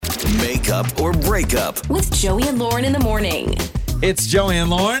Makeup or Breakup with Joey and Lauren in the morning. It's Joey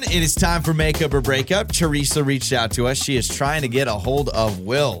and Lauren. It is time for Makeup or Breakup. Teresa reached out to us. She is trying to get a hold of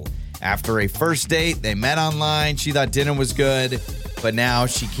Will. After a first date, they met online. She thought dinner was good, but now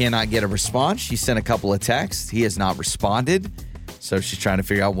she cannot get a response. She sent a couple of texts. He has not responded, so she's trying to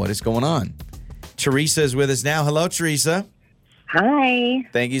figure out what is going on. Teresa is with us now. Hello, Teresa. Hi.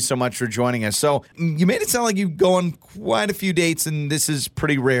 Thank you so much for joining us. So you made it sound like you've gone quite a few dates, and this is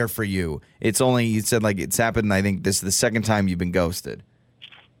pretty rare for you. It's only, you said like it's happened, I think this is the second time you've been ghosted.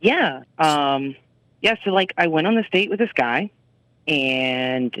 Yeah. So like I went on this date with this guy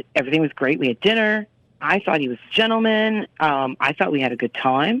and everything was great. We had dinner. I thought he was a gentleman. I thought we had a good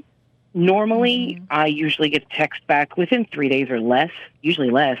time. Normally, I usually get a text back within 3 days or less, usually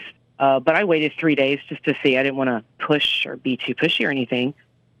less. But I waited 3 days just to see. I didn't want to push or be too pushy or anything.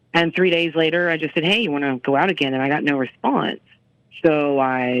 And 3 days later, I just said, hey, you want to go out again? And I got no response. So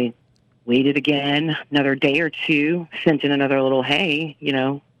I waited again, another day or two, sent in another little, hey,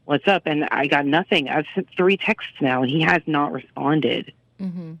 what's up? And I got nothing. I've sent 3 texts now, and he has not responded.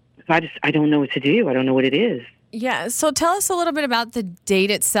 Mm-hmm. So I don't know what to do. I don't know what it is. Yeah, so tell us a little bit about the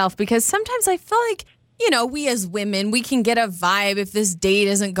date itself, because sometimes I feel like, we as women, we can get a vibe if this date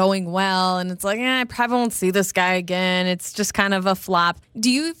isn't going well. And it's like, I probably won't see this guy again. It's just kind of a flop.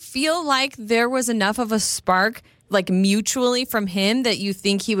 Do you feel like there was enough of a spark, like mutually from him, that you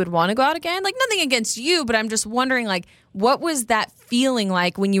think he would want to go out again? Like nothing against you, but I'm just wondering, like, what was that feeling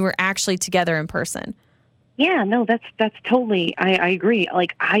like when you were actually together in person? Yeah, no, that's totally, I agree.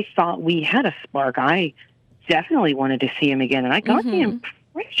 Like, I thought we had a spark. I definitely wanted to see him again. And I got the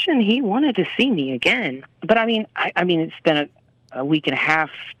impression he wanted to see me again. But I mean, it's been a week and a half,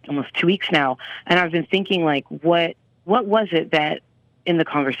 almost 2 weeks now, and I've been thinking, like, what was it that in the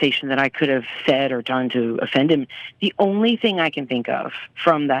conversation that I could have said or done to offend him? The only thing I can think of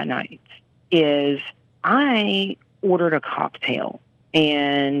from that night is I ordered a cocktail,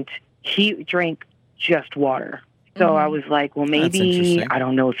 and he drank just water. So I was like, well, maybe, I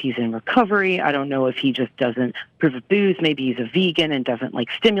don't know if he's in recovery. I don't know if he just doesn't approve of booze. Maybe he's a vegan and doesn't like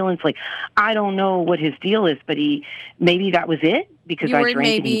stimulants. Like, I don't know what his deal is, but maybe that was it because I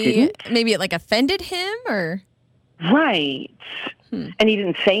drank and he didn't. Maybe it like offended him or? Right. And he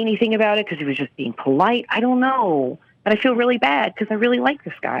didn't say anything about it because he was just being polite. I don't know. But I feel really bad because I really like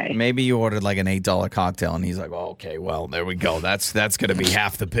this guy. Maybe you ordered like an $8 cocktail, and he's like, "Oh, okay, well, there we go. That's going to be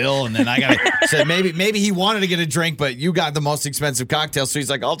half the bill." And then I got to say, maybe he wanted to get a drink, but you got the most expensive cocktail, so he's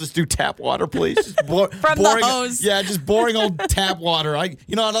like, "I'll just do tap water, please." Just From boring, the hose. Yeah, just boring old tap water.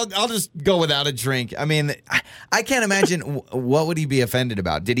 I'll just go without a drink. I mean, I can't imagine what would he be offended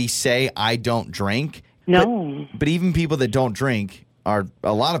about. Did he say I don't drink? No. But even people that don't drink. A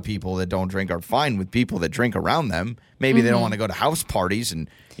lot of people that don't drink are fine with people that drink around them. Maybe they don't want to go to house parties and,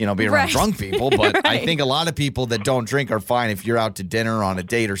 be around drunk people. But I think a lot of people that don't drink are fine if you're out to dinner on a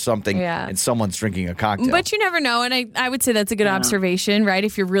date or something and someone's drinking a cocktail. But you never know. And I would say that's a good observation, right?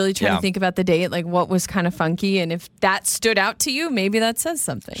 If you're really trying to think about the date, like what was kind of funky. And if that stood out to you, maybe that says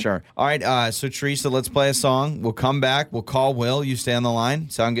something. Sure. All right. So, Teresa, let's play a song. We'll come back. We'll call Will. You stay on the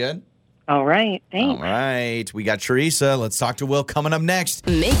line. Sound good? All right. Thanks. All right. We got Teresa. Let's talk to Will coming up next.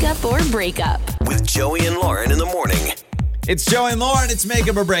 Makeup or Breakup with Joey and Lauren in the morning. It's Joey and Lauren. It's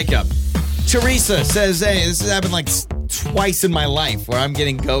Makeup or Breakup. Teresa says, hey, this has happened like twice in my life where I'm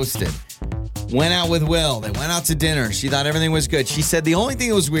getting ghosted. Went out with Will. They went out to dinner. She thought everything was good. She said the only thing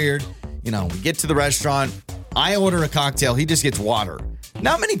that was weird, we get to the restaurant. I order a cocktail. He just gets water.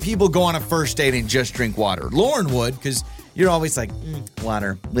 Not many people go on a first date and just drink water. Lauren would, because you're always like,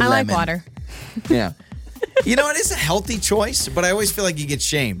 water with lemon. I like water. Yeah. It is a healthy choice, but I always feel like you get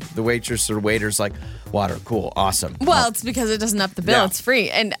shamed. The waitress or waiter's like, water, cool, awesome. Well, it's because it doesn't up the bill. Yeah. It's free.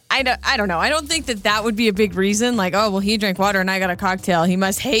 And I don't know. I don't think that would be a big reason. Like, oh, well, he drank water and I got a cocktail. He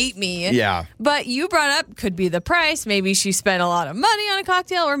must hate me. Yeah. But you brought up could be the price. Maybe she spent a lot of money on a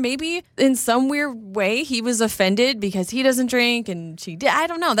cocktail, or maybe in some weird way he was offended because he doesn't drink and she did. I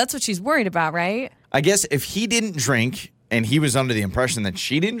don't know. That's what she's worried about, right? I guess if he didn't drink and he was under the impression that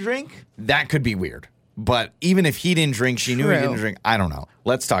she didn't drink, that could be weird. But even if he didn't drink, she knew he didn't drink. I don't know.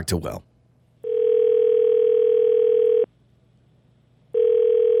 Let's talk to Will.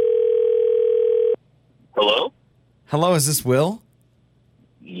 Hello? Hello, is this Will?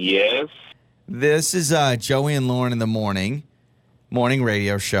 Yes. This is Joey and Lauren in the morning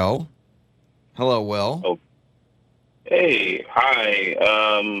radio show. Hello, Will. Oh. Hey,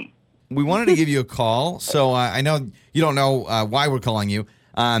 hi. We wanted to give you a call. So I know you don't know why we're calling you.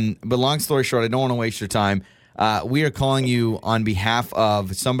 But long story short, I don't want to waste your time. We are calling you on behalf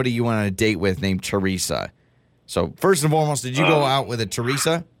of somebody you went on a date with named Teresa. So first and foremost, did you go out with a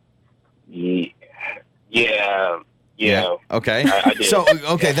Teresa? Yeah. Okay. I did. So,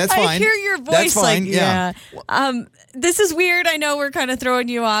 okay, that's fine. I hear your voice. That's fine. Like, yeah. This is weird. I know we're kind of throwing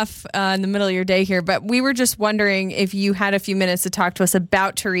you off in the middle of your day here, but we were just wondering if you had a few minutes to talk to us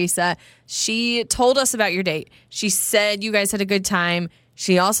about Teresa. She told us about your date. She said you guys had a good time.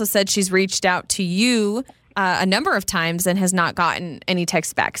 She also said she's reached out to you a number of times and has not gotten any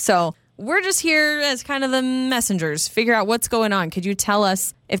text back. So we're just here as kind of the messengers, figure out what's going on. Could you tell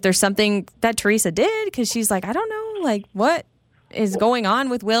us if there's something that Teresa did? Because she's like, I don't know, like what is going on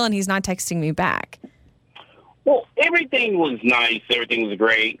with Will and he's not texting me back. Well, everything was nice. Everything was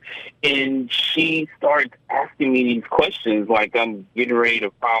great. And she started asking me these questions like I'm getting ready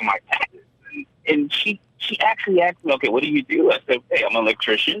to file my taxes. And she actually asked me, okay, what do you do? I said, hey, I'm an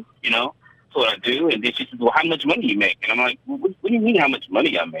electrician, That's what I do. And then she said, well, how much money do you make? And I'm like, well, what do you mean how much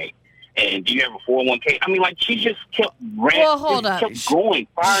money I make? And do you have a 401k? I mean, like, she just kept kept going,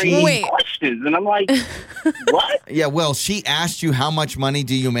 firing these questions. And I'm like, what? Yeah, well, she asked you how much money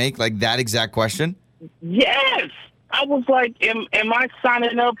do you make? Like that exact question? Yes. I was like, am I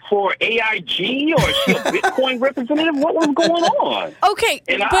signing up for AIG or is she a Bitcoin representative? What was going on? Okay,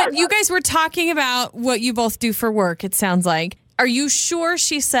 but you guys were talking about what you both do for work, it sounds like. Are you sure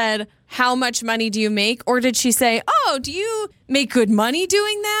she said, how much money do you make? Or did she say, oh, do you make good money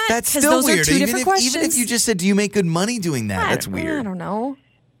doing that? That's still those weird. Are two different questions. Even if you just said, do you make good money doing that? That's weird. I don't know.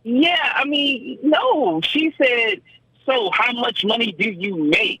 Yeah, I mean, no. She said, so how much money do you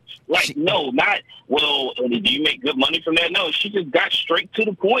make? Like, no, not, well, do you make good money from that? No, she just got straight to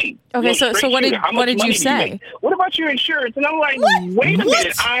the point. Okay, so what did you say? What about your insurance? And I'm like, wait a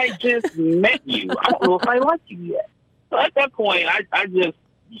minute, I just met you. I don't know if I like you yet. So at that point, I just,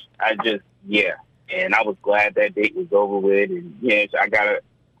 yeah. And I was glad that date was over with. And, I got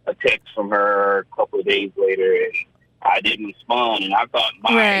a text from her a couple of days later, and I didn't respond. And I thought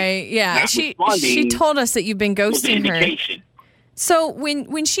she told us that you've been ghosting her. So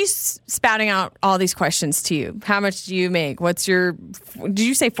when she's spouting out all these questions to you, how much do you make? Did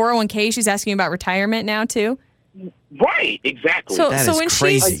you say 401k? She's asking you about retirement now too? Right, exactly. So when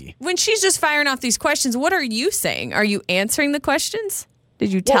crazy. When she's just firing off these questions, what are you saying? Are you answering the questions?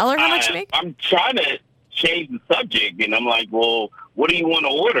 Did you tell her how much you make? I'm trying to change the subject, and I'm like, well, what do you want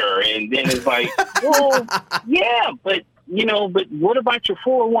to order? And then it's like, well, yeah, but what about your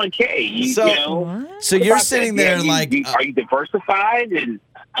 401k? So you're sitting there are you diversified? And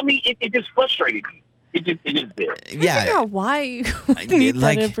I mean, it just frustrated me. It just did. Yeah. I don't know why you need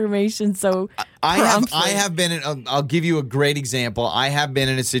that information so promptly. I have been I'll give you a great example. I have been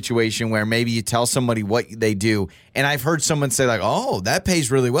in a situation where maybe you tell somebody what they do, and I've heard someone say like, oh, that pays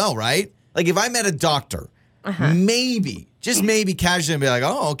really well, right? Like if I met a doctor, maybe, just maybe casually be like,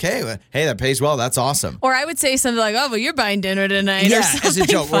 oh, okay, hey, that pays well, that's awesome. Or I would say something like, oh, well, you're buying dinner tonight. Yeah, or something as a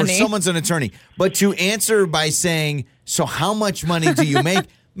joke, funny. or someone's an attorney. But to answer by saying, so how much money do you make?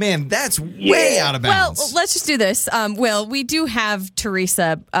 Man, that's way out of bounds. Well, let's just do this. Will, we do have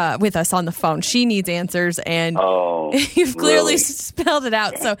Teresa with us on the phone. She needs answers, and you've clearly spelled it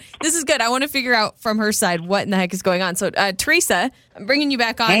out. So this is good. I want to figure out from her side what in the heck is going on. So, Teresa, I'm bringing you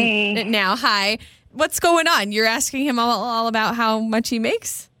back on now. Hi. What's going on? You're asking him all about how much he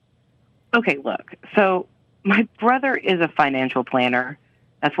makes? Okay, look. So my brother is a financial planner.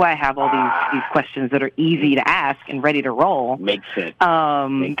 That's why I have all these questions that are easy to ask and ready to roll. Makes sense.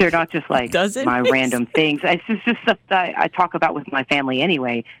 They're not just like my random things. It's just stuff that I talk about with my family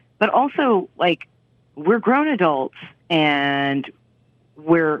anyway. But also, like, we're grown adults, and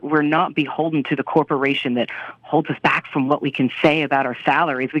we're not beholden to the corporation that holds us back from what we can say about our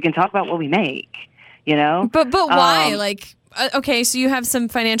salaries. We can talk about what we make, But why? Okay, so you have some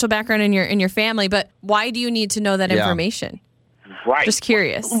financial background in your family, but why do you need to know that information? Right. Just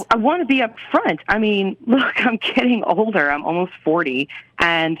curious. I want to be upfront. I mean, look, I'm getting older. I'm almost 40,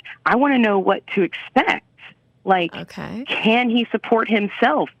 and I want to know what to expect. Like, can he support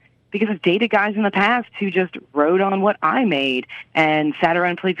himself? Because I've dated guys in the past who just rode on what I made and sat around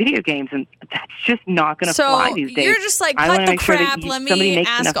and played video games, and that's just not going to fly these days. So you're just like, cut the crap. Let me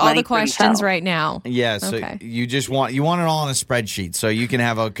ask all the questions right now. Yeah, so you just want it all on a spreadsheet. So you can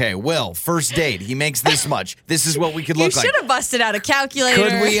have, Will, first date, he makes this much. This is what we could look like. You should have busted out a calculator.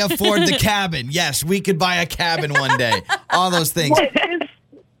 Could we afford the cabin? Yes, we could buy a cabin one day. All those things.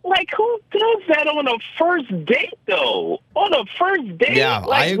 Like, who does that on a first date, though? On a first date? Yeah,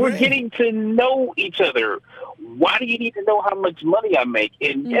 I agree. We're getting to know each other. Why do you need to know how much money I make?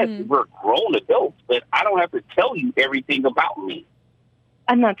 And yes, we're grown adults, but I don't have to tell you everything about me.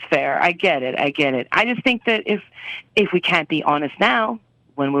 And that's fair. I get it. I just think that if we can't be honest now,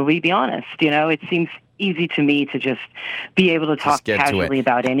 when will we be honest? It seems easy to me to just be able to talk casually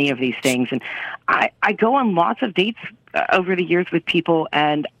about any of these things. And I go on lots of dates over the years with people,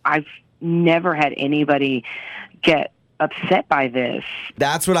 and I've never had anybody get upset by this.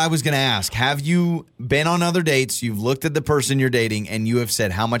 That's what I was going to ask. Have you been on other dates, you've looked at the person you're dating, and you have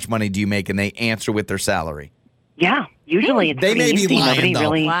said, how much money do you make? And they answer with their salary. Yeah, usually it's they may be lying, Nobody though.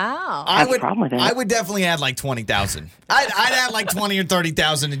 really Wow. has a problem with it. I would definitely add like 20,000. I'd add like 20 or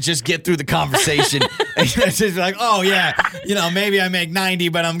 30,000 and just get through the conversation. And it's just like, oh yeah, maybe I make 90,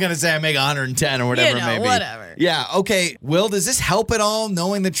 but I'm gonna say I make 110 or whatever it may be. Whatever. Yeah. Okay. Will, does this help at all,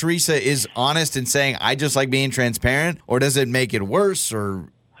 knowing that Teresa is honest and saying I just like being transparent, or does it make it worse? Or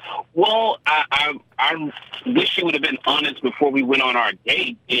Well, I wish she would have been honest before we went on our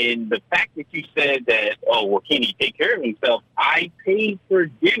date. And the fact that you said that, oh, well, can he take care of himself? I paid for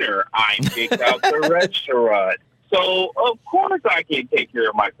dinner. I picked out the restaurant. So, of course, I can take care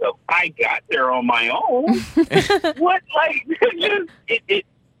of myself. I got there on my own. What? Like, again,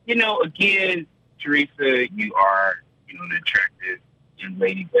 Teresa, you are, an attractive young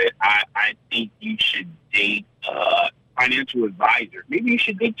lady, but I think you should date financial advisor. Maybe you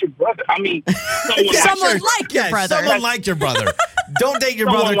should date your brother. I mean, someone like your brother. Someone like your brother. Don't date your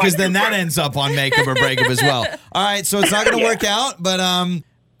brother, because then that ends up on Makeup or Breakup as well. All right, so it's not going to work out, but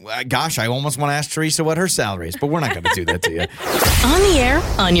gosh, I almost want to ask Teresa what her salary is, but we're not going to do that to you. On the air,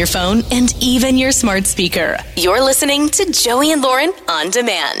 on your phone, and even your smart speaker. You're listening to Joey and Lauren on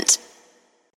demand.